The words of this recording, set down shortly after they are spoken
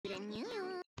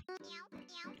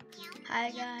Hi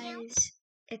guys,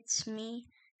 it's me,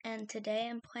 and today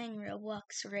I'm playing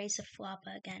Roblox Raise a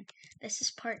Floppa again. This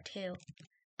is part 2.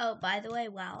 Oh, by the way,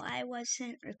 while I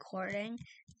wasn't recording,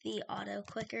 the auto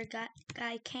clicker guy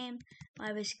came while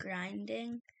I was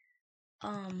grinding.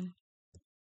 So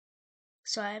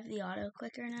I have the auto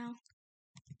clicker now,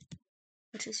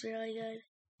 which is really good.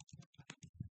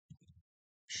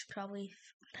 Should probably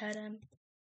pet him.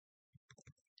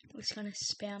 I'm just gonna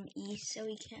spam E so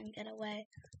he can't get away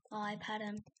while I pet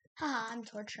him. Haha, I'm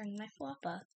torturing my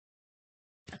Floppa.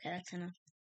 Okay, that's enough.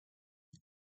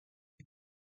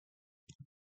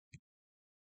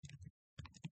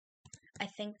 I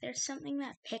think there's something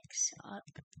that picks up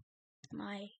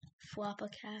my Floppa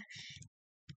cache.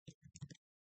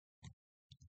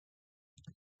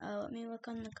 Let me look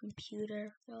on the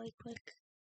computer really quick.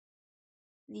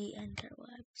 The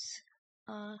interwebs.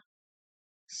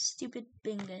 Stupid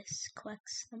Bingus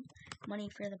collects some money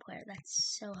for the player.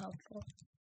 That's so helpful.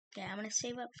 Okay, I'm gonna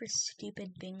save up for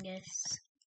Stupid Bingus.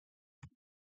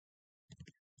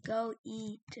 Go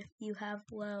eat if you have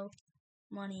low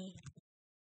money.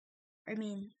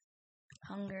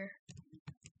 Hunger.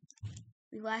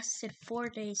 We lasted 4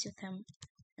 days with him,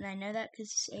 and I know that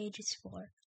because his age is 4.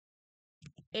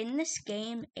 In this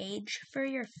game, age for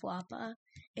your Floppa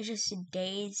is just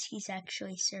days he's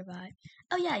actually survived.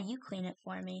 Oh yeah, you clean it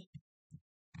for me.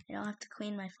 I don't have to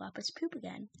clean my Floppa's poop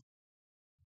again.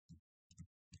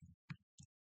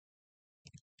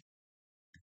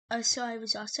 So I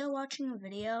was also watching a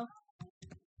video,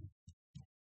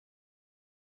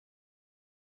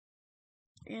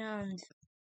 and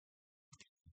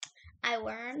I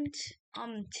learned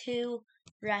 2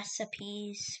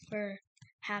 recipes for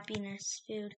happiness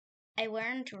food. I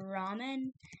learned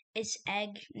ramen is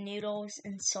egg, noodles,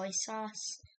 and soy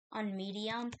sauce on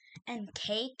medium, and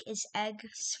cake is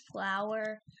eggs,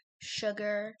 flour,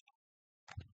 sugar,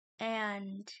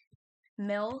 and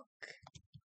milk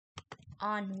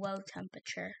on low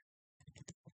temperature.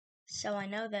 So I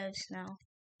know those now.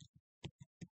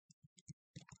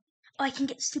 Oh, I can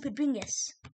get Stupid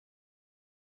Bingus.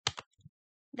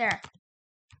 There.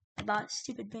 I bought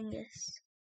Stupid Bingus.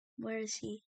 Where is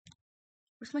he?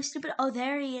 Where's my stupid... Oh,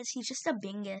 there he is. He's just a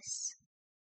Bingus.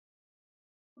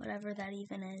 Whatever that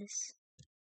even is.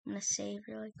 I'm gonna save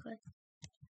really quick.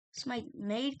 Is my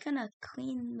maid gonna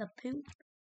clean the poop?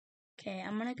 Okay,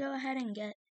 I'm gonna go ahead and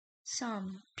get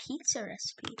some pizza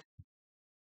recipe.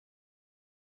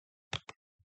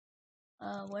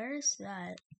 Where is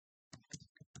that?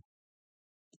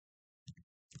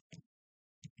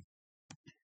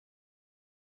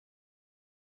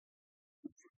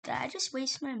 Did I just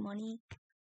waste my money?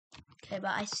 Okay,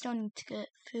 but I still need to get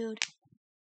food.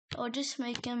 I'll just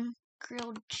make him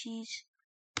grilled cheese.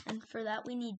 And for that,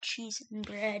 we need cheese and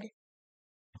bread.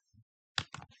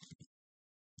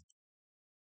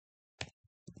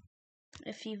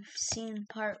 If you've seen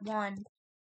part 1,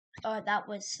 that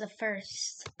was the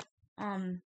first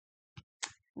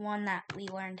one that we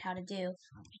learned how to do.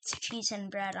 It's cheese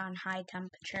and bread on high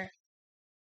temperature.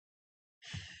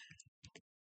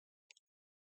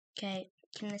 Okay,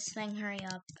 can this thing hurry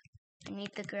up? I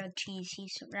need the grilled cheese.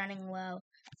 He's running low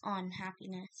on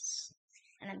happiness.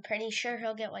 And I'm pretty sure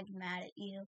he'll get mad at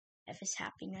you if his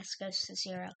happiness goes to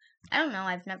 0. I don't know,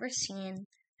 I've never seen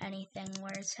anything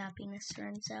where his happiness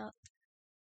runs out.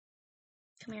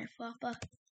 Come here, Floppa.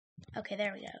 Okay,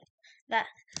 there we go.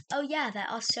 Oh yeah,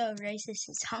 that also raises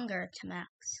his hunger to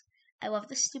max. I love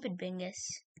the Stupid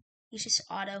Bingus. He's just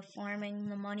auto-farming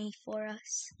the money for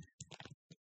us.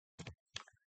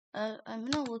 I'm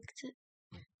gonna look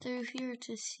through here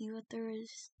to see what there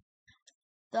is.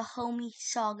 The Homie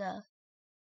Saga.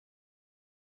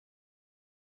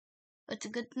 It's a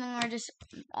good thing we're just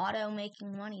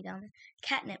auto-making money down there.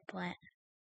 Catnip plant.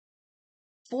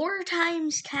 4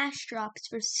 times cash drops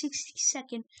for 60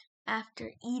 seconds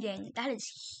after eating. That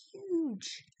is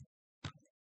huge.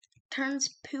 Turns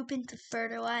poop into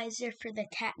fertilizer for the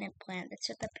catnip plant. That's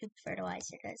what the poop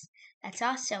fertilizer does. That's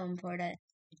also important.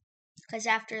 Because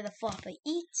after the Floppa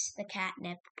eats the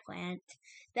catnip plant,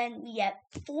 then we get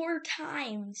 4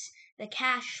 times the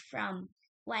cash from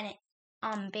when it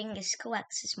Bingus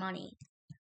collects his money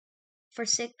for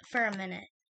a minute.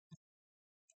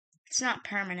 It's not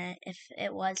permanent. If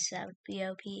it was, that would be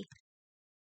OP.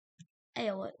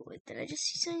 Hey, what, did I just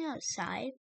see something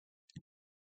outside?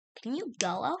 Can you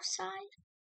go outside?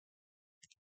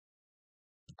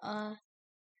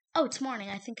 Oh, it's morning.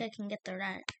 I think I can get the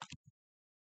rent.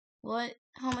 What?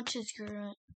 How much is your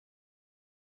rent?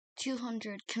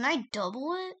 200. Can I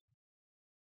double it?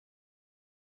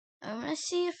 I'm gonna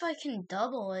see if I can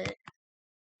double it.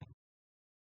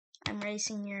 I'm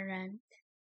raising your rent.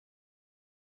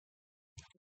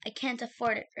 I can't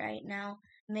afford it right now.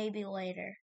 Maybe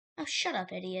later. Oh, shut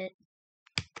up, idiot.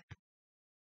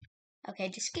 Okay,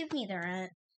 just give me the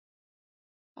rent.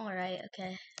 Alright,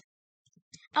 okay.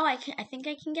 Oh, I think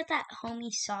I can get that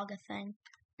Homie Saga thing.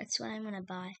 That's what I'm gonna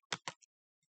buy.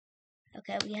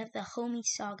 Okay, we have the Homie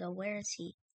Saga. Where is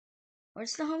he?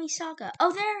 Where's the Homie Saga?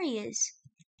 Oh, there he is!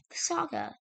 The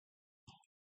Saga.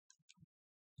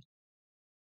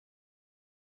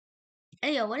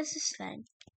 Hey, yo, what is this thing?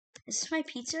 Is this my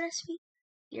pizza recipe?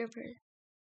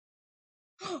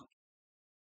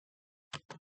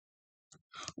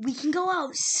 We can go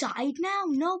outside now?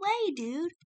 No way,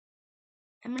 dude.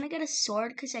 I'm gonna get a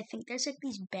sword because I think there's like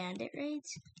these Bandit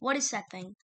Raids. What is that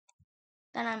thing?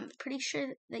 Then I'm pretty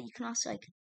sure that you can also like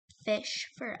fish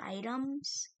for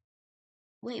items.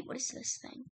 Wait, what is this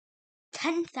thing?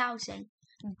 10,000.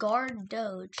 Guard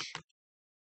Doge.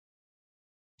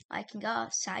 I can go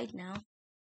outside now.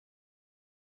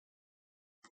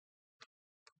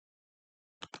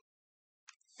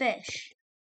 Fish.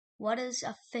 What does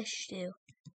a fish do?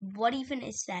 What even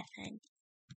is that thing?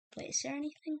 Wait, is there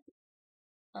anything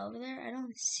over there? I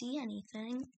don't see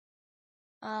anything.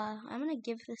 I'm gonna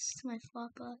give this to my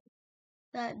Floppa.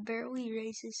 That barely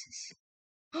raises his...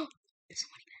 Oh! There's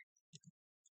a money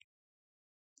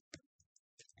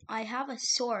bag. I have a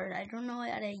sword. I don't know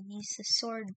what I use the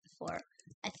sword for.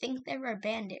 I think there were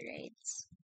Bandit Raids.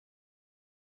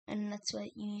 And that's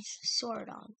what you use the sword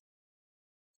on.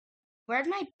 Where'd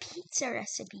my pizza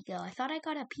recipe go? I thought I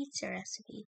got a pizza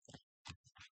recipe.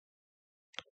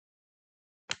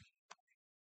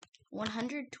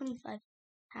 125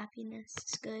 happiness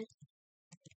is good.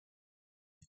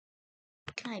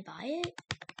 Can I buy it?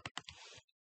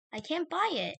 I can't buy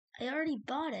it. I already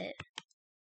bought it.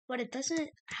 But it doesn't...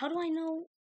 How do I know?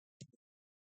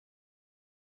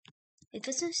 It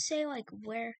doesn't say, like,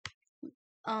 where...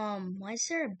 Why is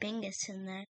there a Bingus in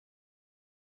there?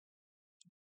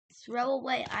 Throw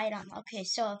away item. Okay,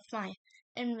 so if my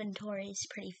inventory is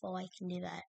pretty full, I can do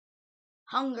that.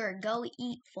 Hunger, go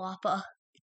eat, Floppa.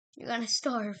 You're gonna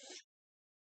starve.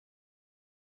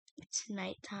 It's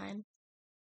nighttime.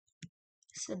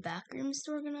 Is the Backrooms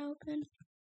door gonna open?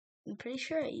 I'm pretty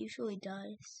sure it usually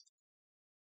does.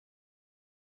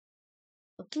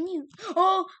 What can you...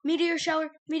 Oh! Meteor shower!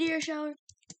 Meteor shower!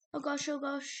 Oh gosh, oh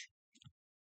gosh.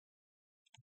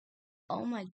 Oh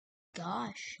my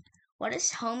gosh. What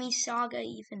does Homie Saga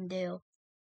even do?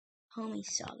 Homie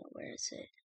Saga, where is it?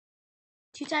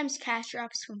 2 times cash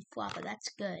drops from Floppa, that's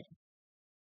good.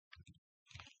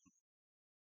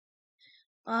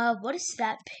 What is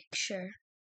that picture?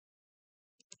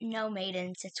 No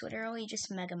maidens, it's literally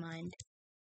just Megamind.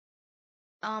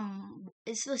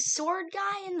 Is the sword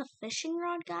guy and the fishing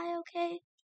rod guy okay?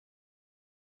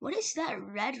 What is that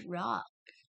red rock?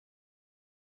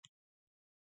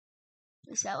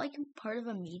 Is that like part of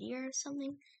a meteor or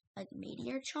something? Like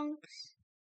meteor chunks?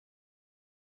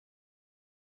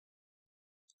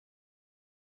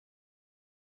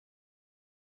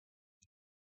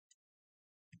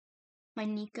 My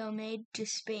Neko Maid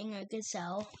just being a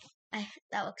gazelle.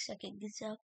 That looks like a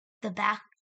gazelle. The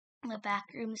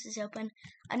Backrooms is open.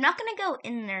 I'm not gonna go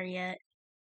in there yet.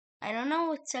 I don't know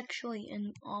what's actually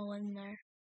all in there.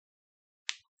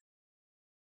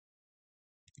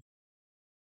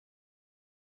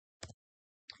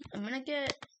 I'm gonna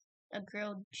get a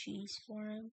grilled cheese for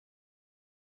him.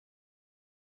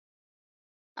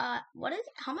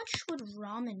 How much would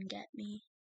ramen get me?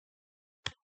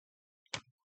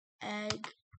 Egg.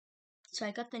 So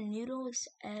I got the noodles,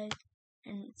 egg,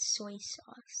 and soy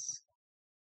sauce.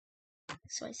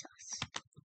 Soy sauce.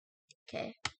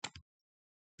 Okay.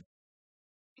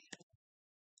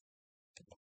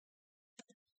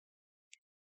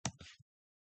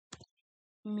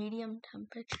 Medium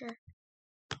temperature.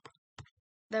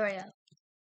 There we go.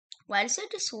 Why does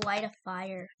it just light a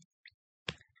fire?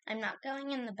 I'm not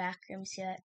going in the Backrooms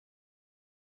yet.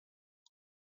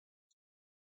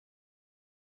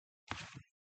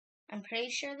 I'm pretty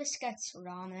sure this gets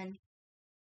ramen.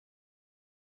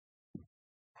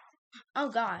 Oh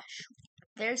gosh.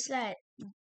 There's that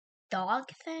dog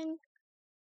thing.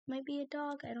 Might be a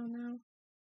dog, I don't know.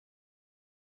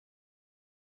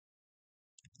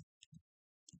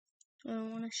 I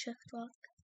don't want to shift lock.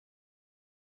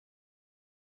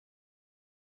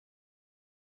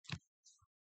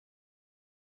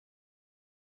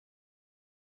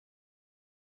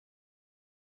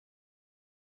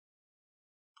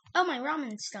 Oh, my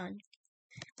ramen's done.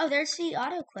 Oh, there's the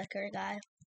auto clicker guy.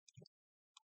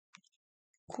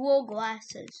 Cool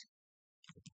glasses.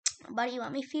 Buddy,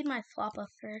 let me feed my Floppa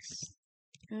first.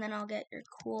 And then I'll get your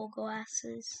cool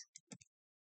glasses.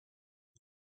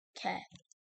 Okay.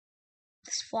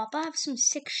 Does Floppa have some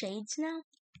sick shades now?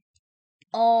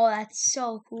 Oh, that's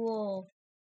so cool.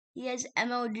 He has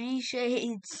MOG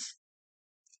shades.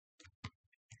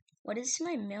 What is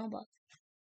my mailbox?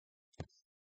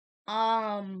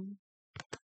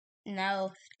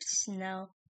 No, just no.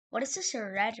 What is this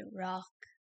red rock?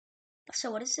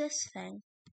 So what is this thing?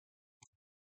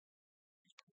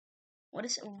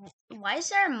 Why is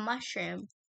there a mushroom?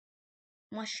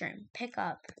 Mushroom, pick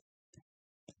up.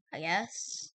 I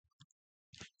guess.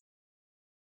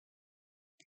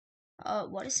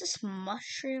 What does this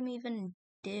mushroom even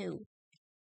do?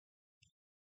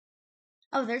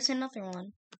 Oh, there's another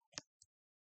one.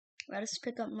 Let us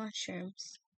pick up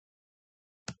mushrooms.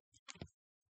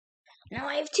 Now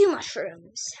I have 2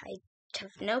 mushrooms. I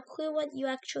have no clue what you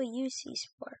actually use these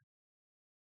for.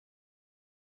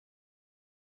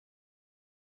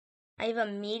 I have a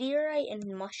meteorite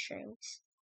and mushrooms.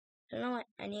 I don't know what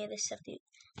any of this stuff do.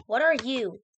 What are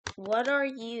you? What are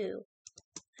you?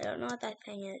 I don't know what that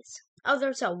thing is. Oh,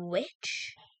 there's a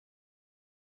witch?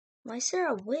 Why is there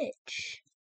a witch?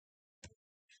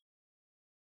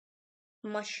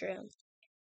 Mushroom.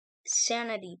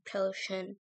 Sanity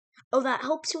potion. Oh, that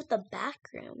helps with the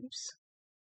backrooms.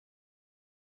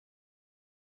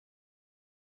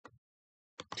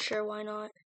 Sure, why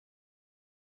not?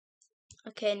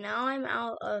 Okay, now I'm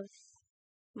out of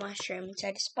mushrooms.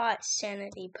 I just bought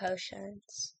sanity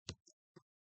potions.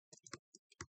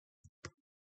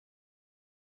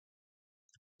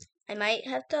 I might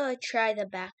have to try the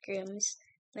backrooms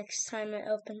next time it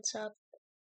opens up.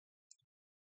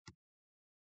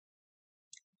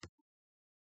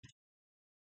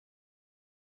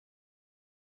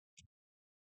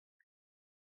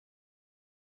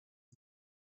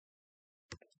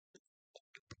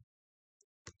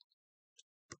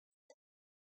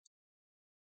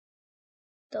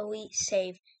 Delete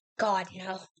save. God,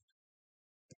 no.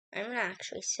 I'm gonna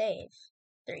actually save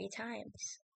 3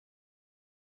 times.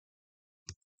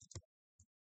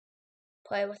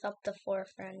 Play with up to 4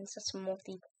 friends. That's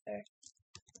multiplayer.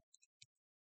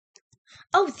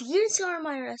 Oh, these are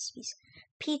my recipes.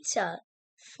 Pizza,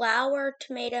 flour,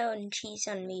 tomato, and cheese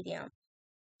on medium.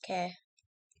 Okay.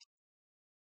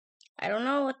 I don't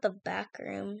know what the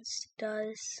backrooms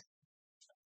does.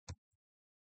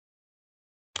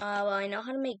 Well, I know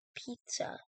how to make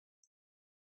pizza.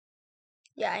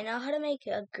 Yeah, I know how to make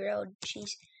a grilled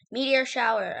cheese. Meteor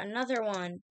shower, another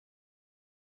one.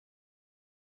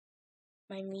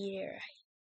 My meteorite.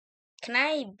 Can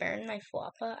I burn my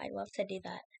Floppa? I'd love to do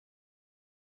that.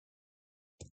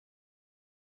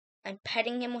 I'm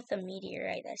petting him with a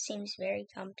meteorite. That seems very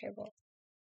comfortable.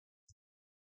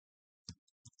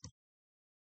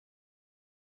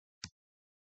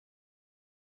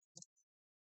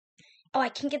 Oh, I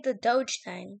can get the Doge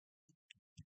thing.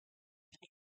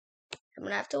 I'm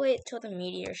gonna have to wait till the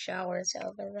meteor shower is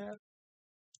over, though.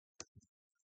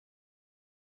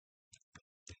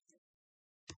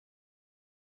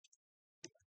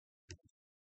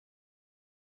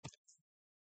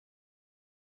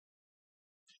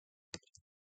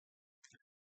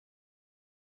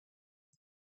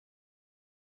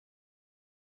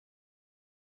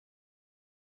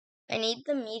 I need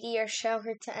the meteor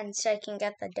shower to end so I can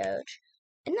get the Doge.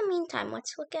 In the meantime,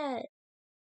 let's look at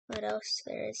what else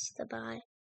there is to buy.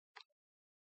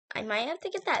 I might have to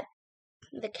get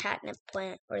the catnip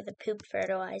plant or the poop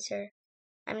fertilizer.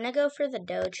 I'm gonna go for the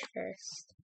Doge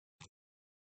first.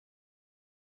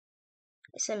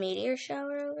 Is the meteor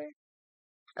shower over?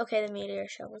 Okay, the meteor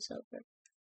shower's over.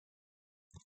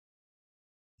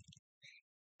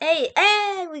 Hey,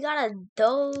 we got a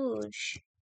Doge.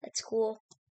 That's cool.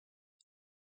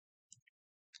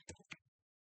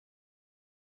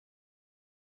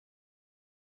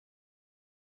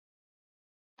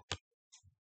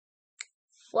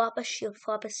 Floppa shield,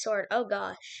 Floppa sword. Oh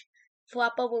gosh.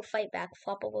 Floppa will fight back.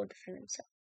 Floppa will defend himself.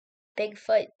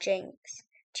 Bigfoot Jinx.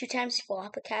 2 times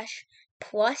Floppa cash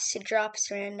plus drops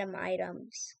random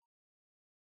items.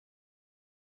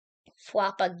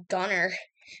 Floppa gunner.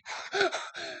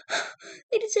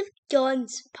 They just have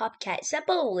guns. Popcat. Is that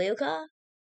Beluga?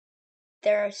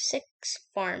 There are 6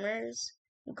 farmers.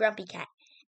 Grumpy cat.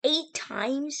 8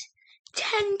 times.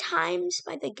 10 times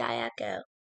by the Guyako.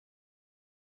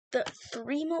 The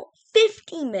 3 mil.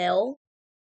 50 mil.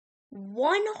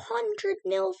 100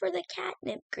 mil for the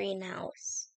catnip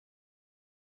greenhouse.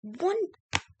 1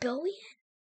 billion?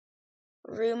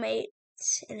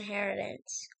 Roommate's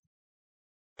inheritance.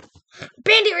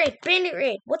 Bandit Raid! Bandit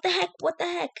Raid! What the heck? What the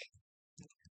heck?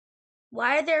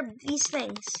 Why are there these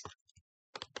things?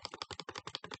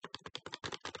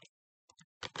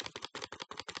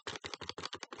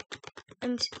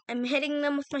 I'm hitting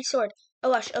them with my sword.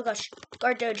 Oh gosh.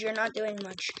 Guard Doge, you're not doing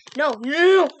much. No.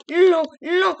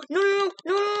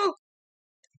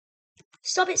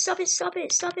 Stop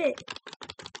it.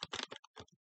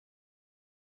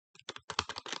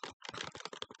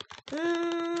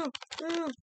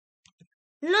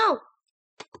 No.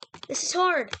 This is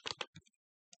hard.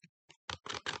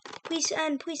 Please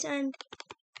end.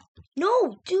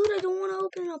 No, dude, I don't want to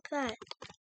open up that.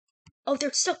 Oh,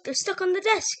 they're stuck on the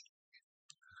desk.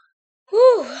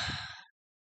 Whew.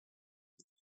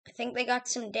 I think they got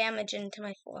some damage into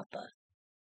my Floppa.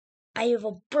 I have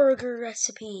a burger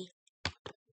recipe.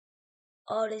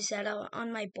 Oh, is that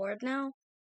on my board now?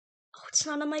 Oh, it's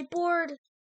not on my board.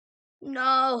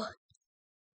 No.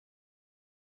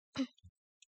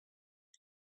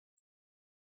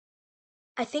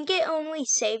 I think it only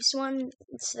saves ones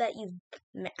that you've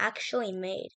actually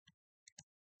made.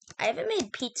 I haven't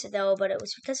made pizza though, but it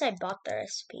was because I bought the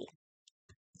recipe.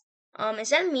 Is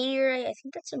that a meteorite? I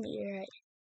think that's a meteorite.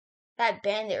 That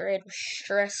Bandit Raid was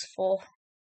stressful.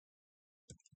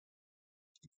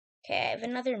 Okay, I have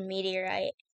another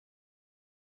meteorite.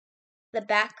 The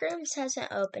Backrooms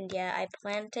hasn't opened yet. I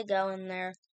plan to go in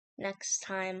there next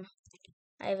time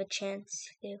I have a chance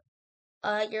to.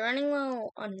 You're running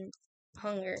low on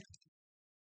hunger.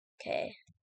 Okay.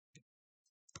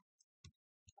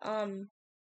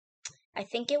 I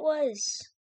think it was...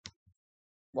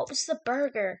 What was the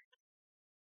burger?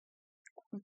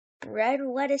 Bread,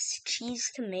 lettuce,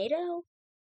 cheese, tomato?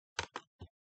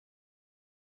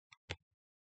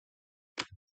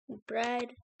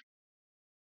 Bread.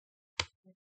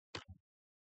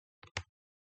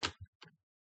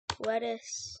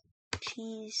 Lettuce,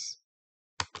 cheese,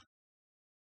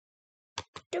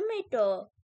 tomato.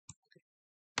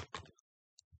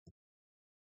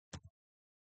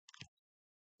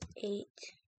 E.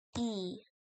 9E.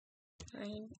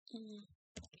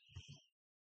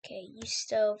 Okay, use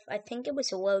stove. I think it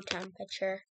was a low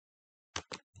temperature.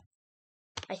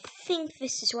 I think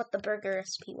this is what the burger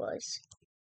recipe was.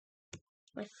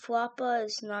 My Floppa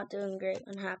is not doing great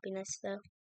on happiness though.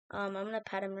 I'm gonna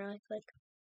pet him really quick.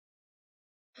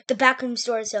 The Backrooms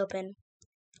door is open.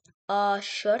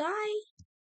 Should I?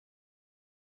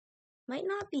 Might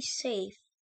not be safe.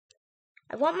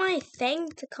 I want my thing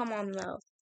to come on though.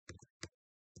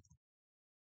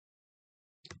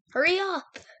 Hurry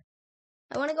up!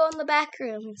 I want to go in the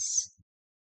Backrooms.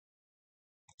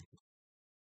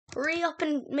 Hurry up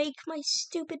and make my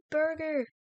stupid burger.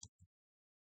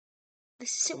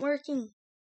 This isn't working.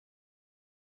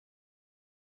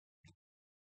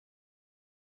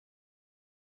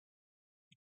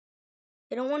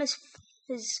 I don't want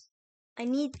his... I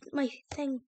need my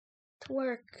thing to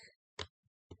work.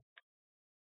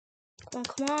 Come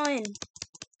on.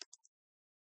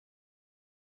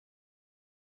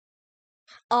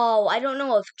 Oh, I don't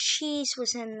know if cheese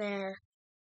was in there.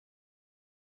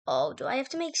 Oh, do I have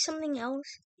to make something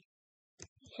else?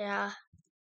 Yeah.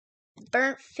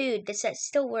 Burnt food. Does that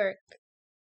still work?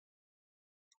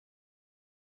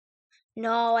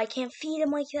 No, I can't feed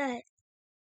him like that.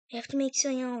 I have to make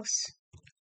something else.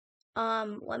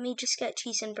 Let me just get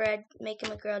cheese and bread. Make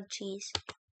him a grilled cheese.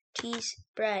 Cheese,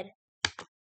 bread.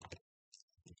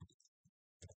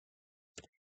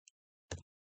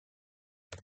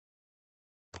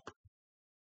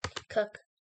 Cook.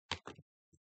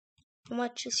 How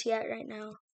much is he at right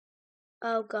now?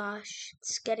 Oh gosh,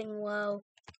 it's getting low.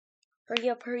 Hurry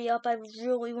up. I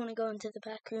really want to go into the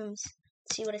Backrooms.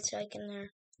 See what it's like in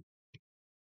there.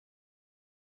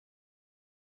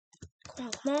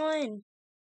 Come on.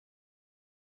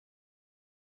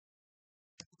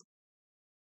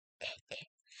 Okay.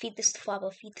 Feed this to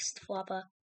Floppa.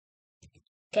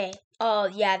 Okay. Oh,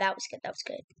 yeah, that was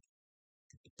good.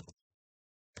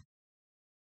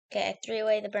 Okay, I threw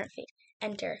away the burnt food.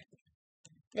 Enter.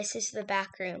 This is the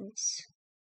Backrooms.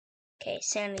 Okay,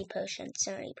 sanity potion.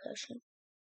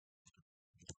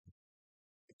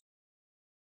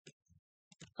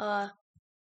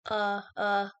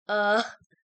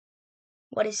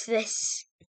 What is this?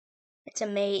 It's a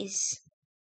maze.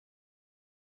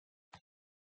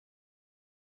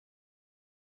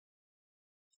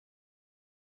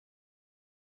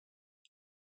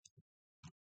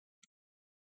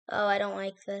 Oh, I don't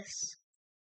like this.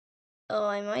 Oh,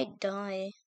 I might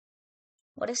die.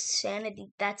 What is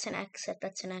sanity? That's an exit.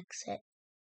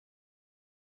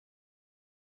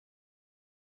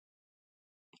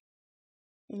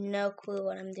 No clue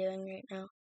what I'm doing right now.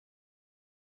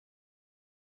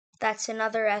 That's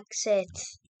another exit.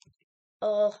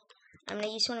 Oh, I'm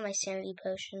gonna use one of my sanity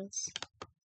potions.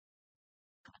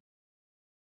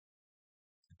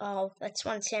 Oh, that's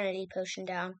one sanity potion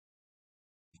down.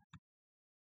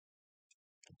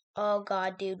 Oh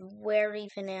god, dude, where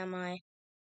even am I?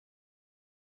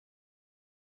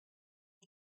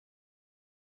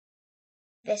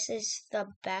 This is the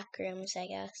Backrooms, I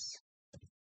guess.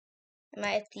 I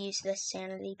might have to use this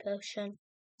sanity potion.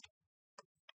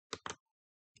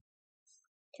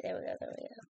 Okay, there we go.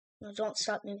 No, don't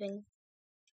stop moving.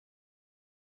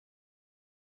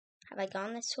 Have I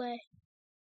gone this way?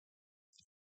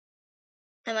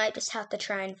 I might just have to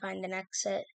try and find an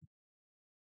exit.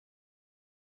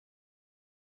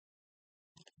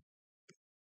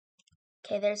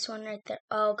 Okay, there's one right there.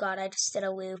 Oh god, I just did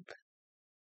a loop.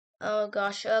 Oh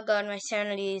gosh, oh god, my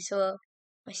sanity is low.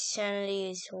 My sanity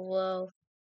is low.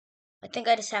 I think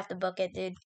I just have to book it,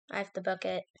 dude. I have to book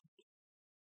it.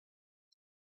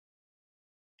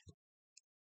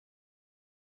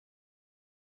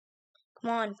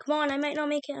 Come on, I might not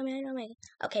make it,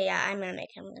 Okay, yeah, I'm gonna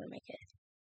make it.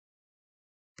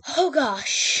 Oh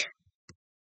gosh.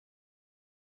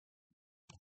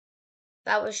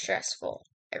 That was stressful.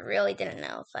 I really didn't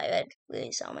know if I would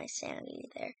lose all my sanity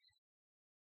there.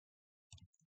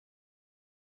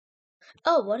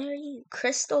 Oh, what are you?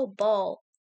 Crystal ball.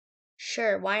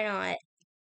 Sure, why not?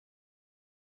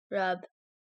 Rub.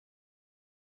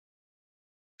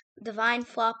 Divine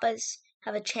Floppas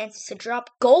have a chance to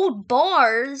drop gold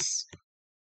bars.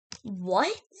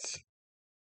 What?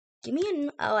 Give me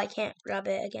an... Oh, I can't rub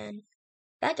it again.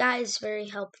 That guy is very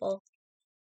helpful.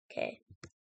 Okay.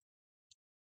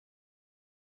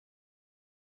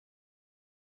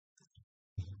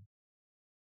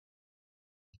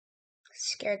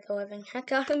 Scared the living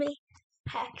heck out of me.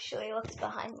 I actually looked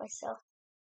behind myself.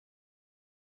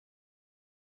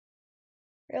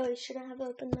 Really shouldn't have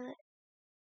opened that.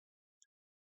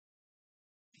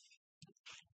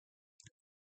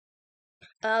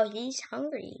 Oh, he's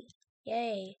hungry.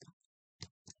 Yay.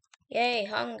 Yay,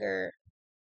 hunger.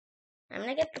 I'm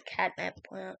gonna get the catnip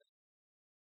plant.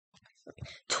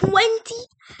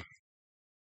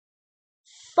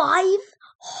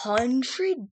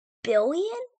 500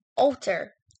 billion?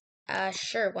 Alter.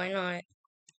 Sure, why not?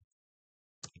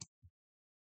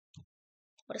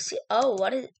 What is it? Oh,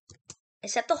 what is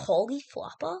that the Holy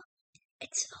Floppa?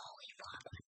 It's the Holy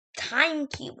Floppa. Time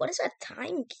cube. What is a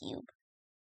time cube?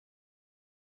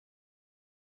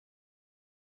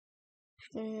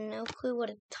 No clue what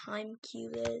a time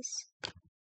cube is.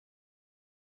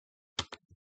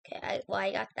 Okay,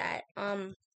 I got that.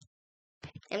 I'm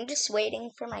just waiting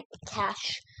for my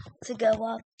cash to go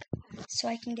up so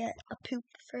I can get a poop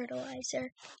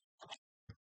fertilizer.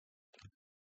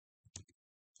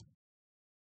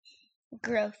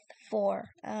 Growth 4.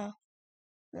 Oh,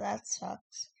 that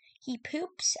sucks. He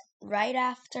poops right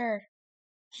after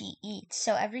he eats,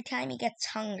 so every time he gets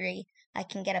hungry, I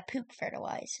can get a poop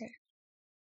fertilizer.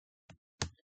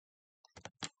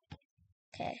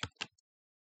 Okay.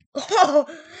 Oh,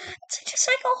 it's just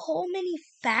like a whole mini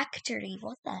factory.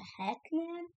 What the heck,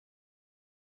 man?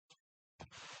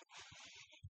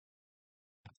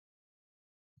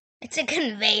 It's a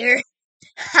conveyor.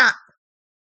 Ha!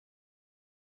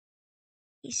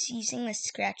 He's using the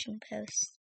scratching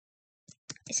post.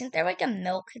 Isn't there like a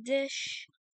milk dish?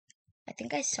 I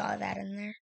think I saw that in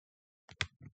there.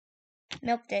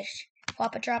 Milk dish.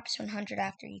 Floppa drops 100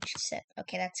 after each sip.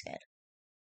 Okay, that's good.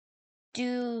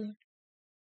 Dude,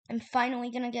 I'm finally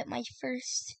gonna get my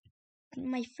first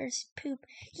poop.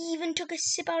 He even took a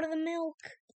sip out of the milk.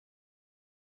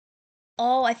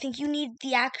 Oh, I think you need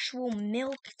the actual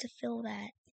milk to fill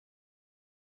that.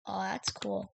 Oh, that's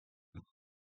cool.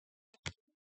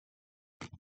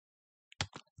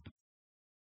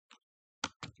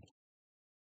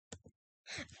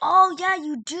 Oh, yeah,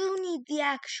 you do need the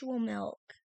actual milk.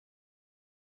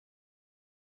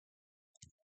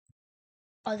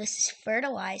 Oh, this is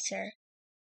fertilizer.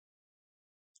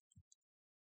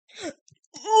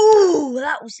 Ooh,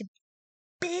 that was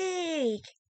big.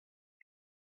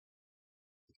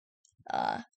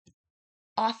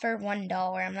 Offer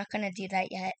 $1. I'm not gonna do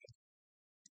that yet.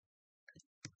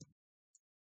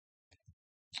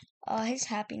 Oh, his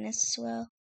happiness as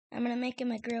well. I'm gonna make him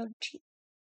a grilled cheese.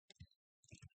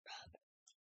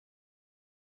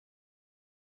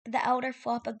 The outer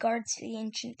Floppa guards the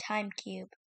ancient time cube.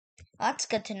 Well, that's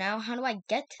good to know. How do I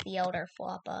get to the outer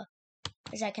Floppa?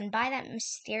 Because I can buy that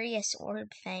mysterious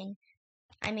orb thing.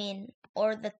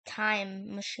 Or the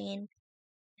time machine.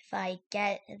 If I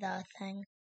get the thing.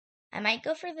 I might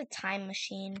go for the time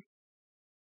machine.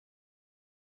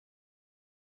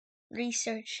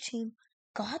 Research team.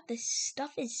 God, this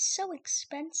stuff is so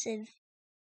expensive.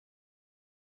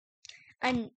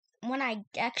 And when I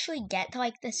actually get to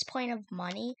like this point of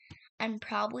money, I'm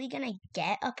probably gonna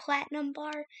get a platinum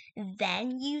bar,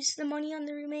 then use the money on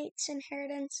the roommate's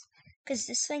inheritance, because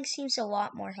this thing seems a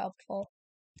lot more helpful.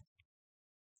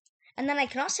 And then I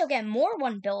can also get more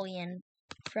 1 billion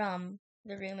from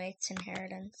the roommate's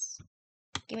inheritance.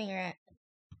 Give me rent.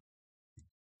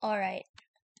 Alright.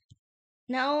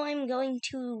 Now I'm going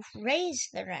to raise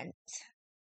the rent.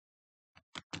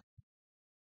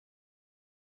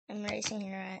 I'm raising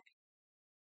the rent.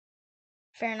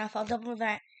 Fair enough, I'll double the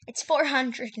rent. It's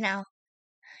 400 now.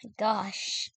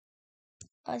 Gosh.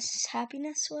 Is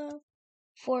happiness low?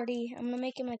 40. I'm gonna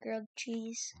make him a grilled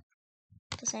cheese,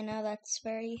 because I know that's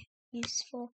very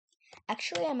useful.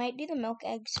 Actually, I might do the milk,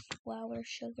 eggs, flour,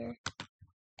 sugar.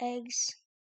 Eggs,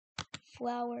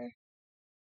 flour.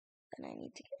 Then I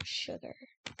need to get sugar.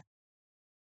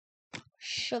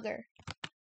 Sugar.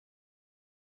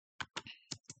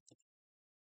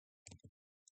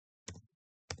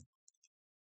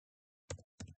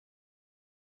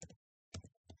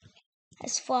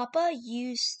 Has Floppa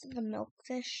used the milk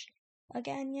dish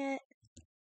again yet?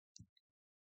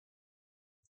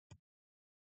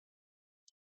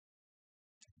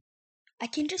 I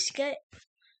can just get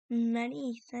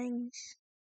many things.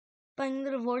 Buying the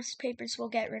divorce papers will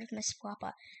get rid of Miss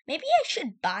Floppa. Maybe I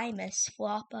should buy Miss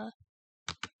Floppa.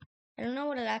 I don't know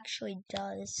what it actually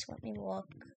does. Let me look.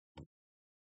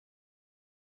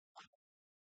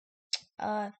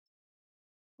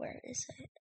 Where is it?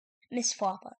 Miss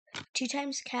Floppa. 2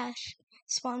 times cash.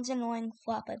 Spawns annoying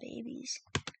Floppa babies.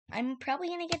 I'm probably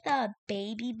gonna get the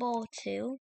baby bowl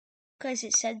too, because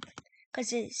it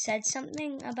said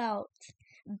something about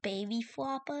baby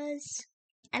Floppas,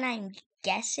 and I'm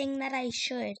guessing that I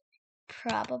should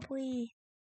probably.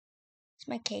 Is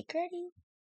my cake ready?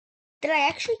 Did I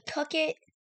actually cook it?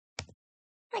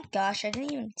 My gosh, I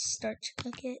didn't even start to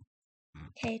cook it.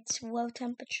 Okay, it's low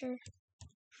temperature.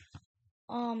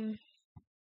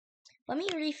 Let me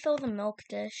refill the milk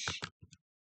dish.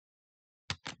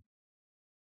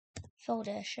 Fill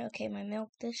dish. Okay, my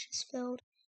milk dish is filled.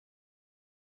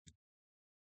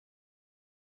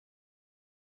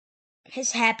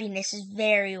 His happiness is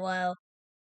very low.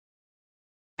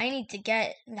 I need to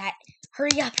get that.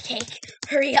 Hurry up, cake.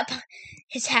 Hurry up.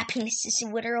 His happiness is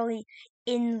literally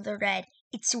in the red.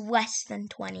 It's less than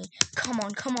 20. Come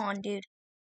on, dude.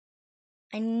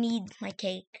 I need my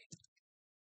cake.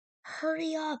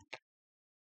 Hurry up.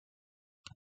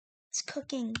 It's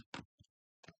cooking.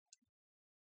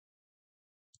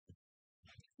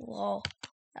 Lol,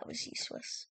 that was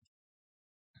useless.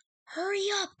 Hurry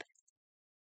up.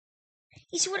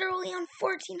 He's literally on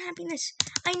 14 happiness.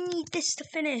 I need this to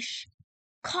finish.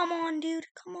 Come on, dude.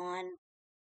 Come on.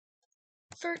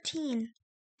 13.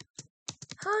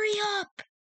 Hurry up.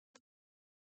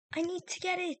 I need to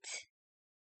get it.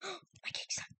 My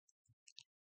cake's done.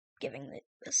 Giving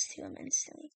this to him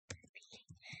instantly.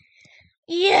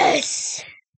 Yes!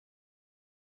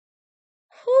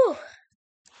 Whew.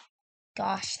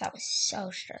 Gosh, that was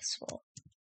so stressful.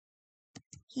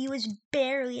 He was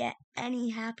barely at any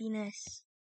happiness.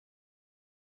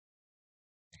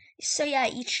 So yeah,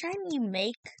 each time you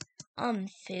make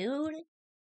food,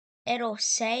 it'll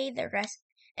say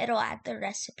it'll add the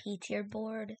recipe to your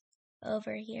board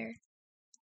over here.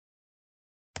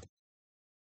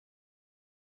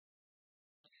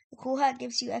 The cool hat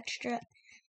gives you extra.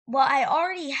 Well, I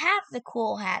already have the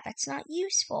cool hat. That's not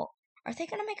useful. Are they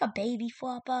gonna make a baby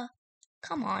Floppa?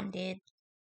 Come on, dude.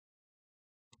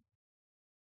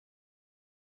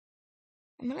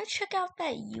 I'm gonna check out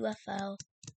that UFO.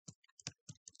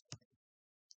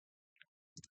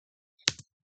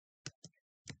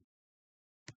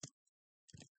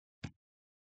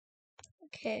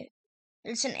 Okay,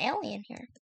 there's an alien here.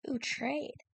 Ooh,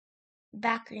 trade.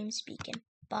 Backrooms beacon.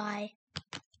 Buy.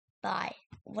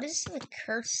 What is the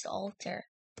cursed altar?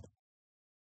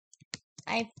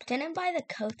 I didn't buy the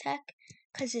Kotek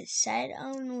because it said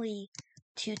only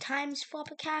 2 times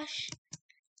Floppa cash.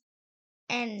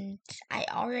 And I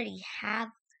already have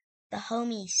the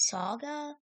homie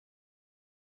Saga.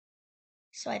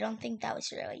 So I don't think that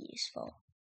was really useful.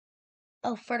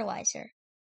 Oh, fertilizer.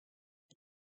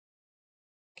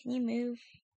 Can you move?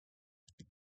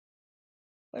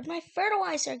 Where'd my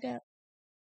fertilizer go?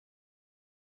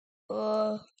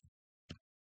 Oh,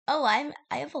 I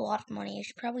have a lot of money. I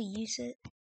should probably use it.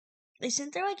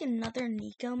 Isn't there like another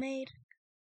Neko Maid?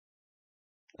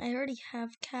 I already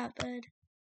have cat bed.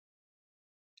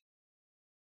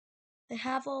 I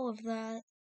have all of that.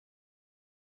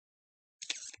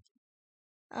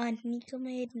 Neko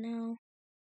Maid, no.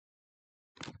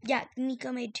 Yeah,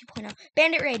 Neko Maid 2.0.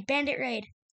 Bandit Raid.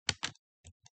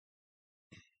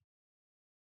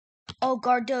 Oh,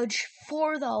 guard dodge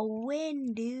for the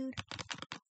win, dude.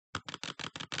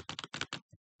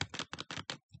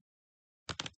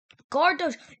 Guard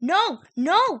dodge. No,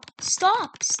 no.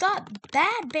 Stop, stop.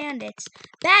 Bad bandits.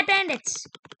 Bad bandits.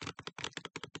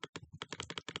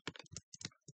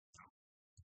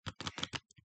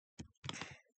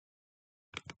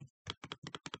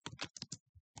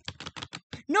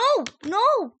 No,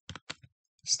 no.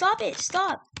 Stop it,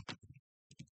 stop.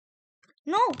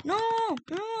 No, no, no,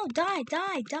 no, no. Die,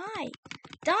 die, die.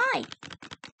 Die.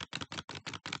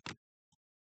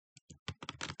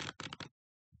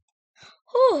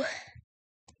 Whew.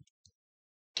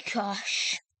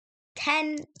 Gosh.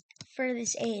 10 for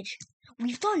this age.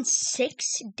 We've done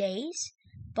 6 days?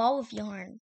 Ball of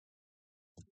yarn.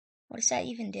 What does that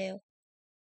even do?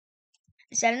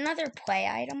 Is that another play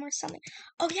item or something?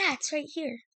 Oh yeah, it's right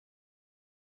here.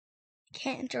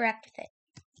 Can't interact with it.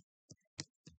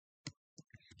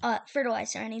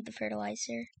 Fertilizer. I need the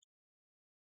fertilizer.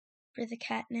 For the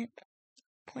catnip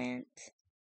plant.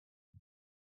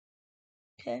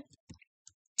 Okay.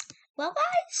 Well,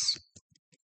 guys.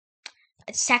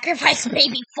 Sacrifice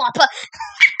baby Floppa.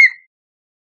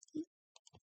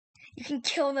 You can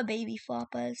kill the baby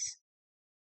Floppas.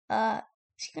 Is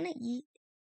he gonna eat?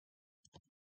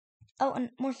 Oh,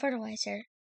 and more fertilizer.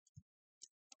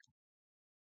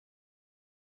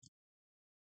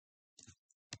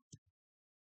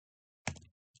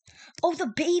 Oh, the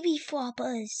baby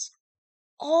Floppas.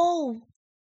 Oh.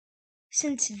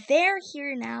 Since they're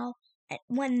here now,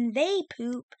 when they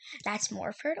poop, that's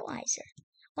more fertilizer.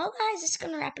 Well, guys, it's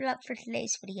going to wrap it up for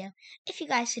today's video. If you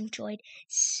guys enjoyed,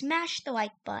 smash the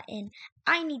like button.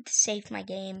 I need to save my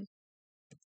game.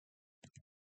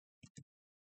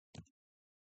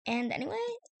 And anyway,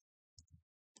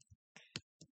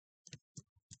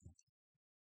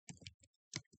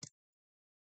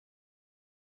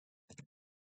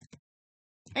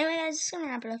 guys, it's going to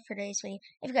wrap it up for today's video.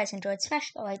 If you guys enjoyed,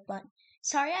 smash the like button.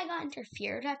 Sorry I got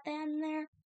interfered at the end there.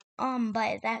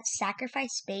 But that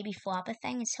sacrifice baby Floppa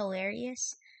thing is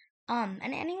hilarious. And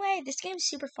anyway, this game's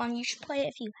super fun. You should play it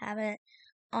if you haven't.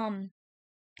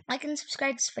 Like and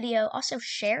subscribe to this video. Also,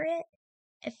 share it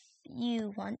if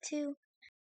you want to.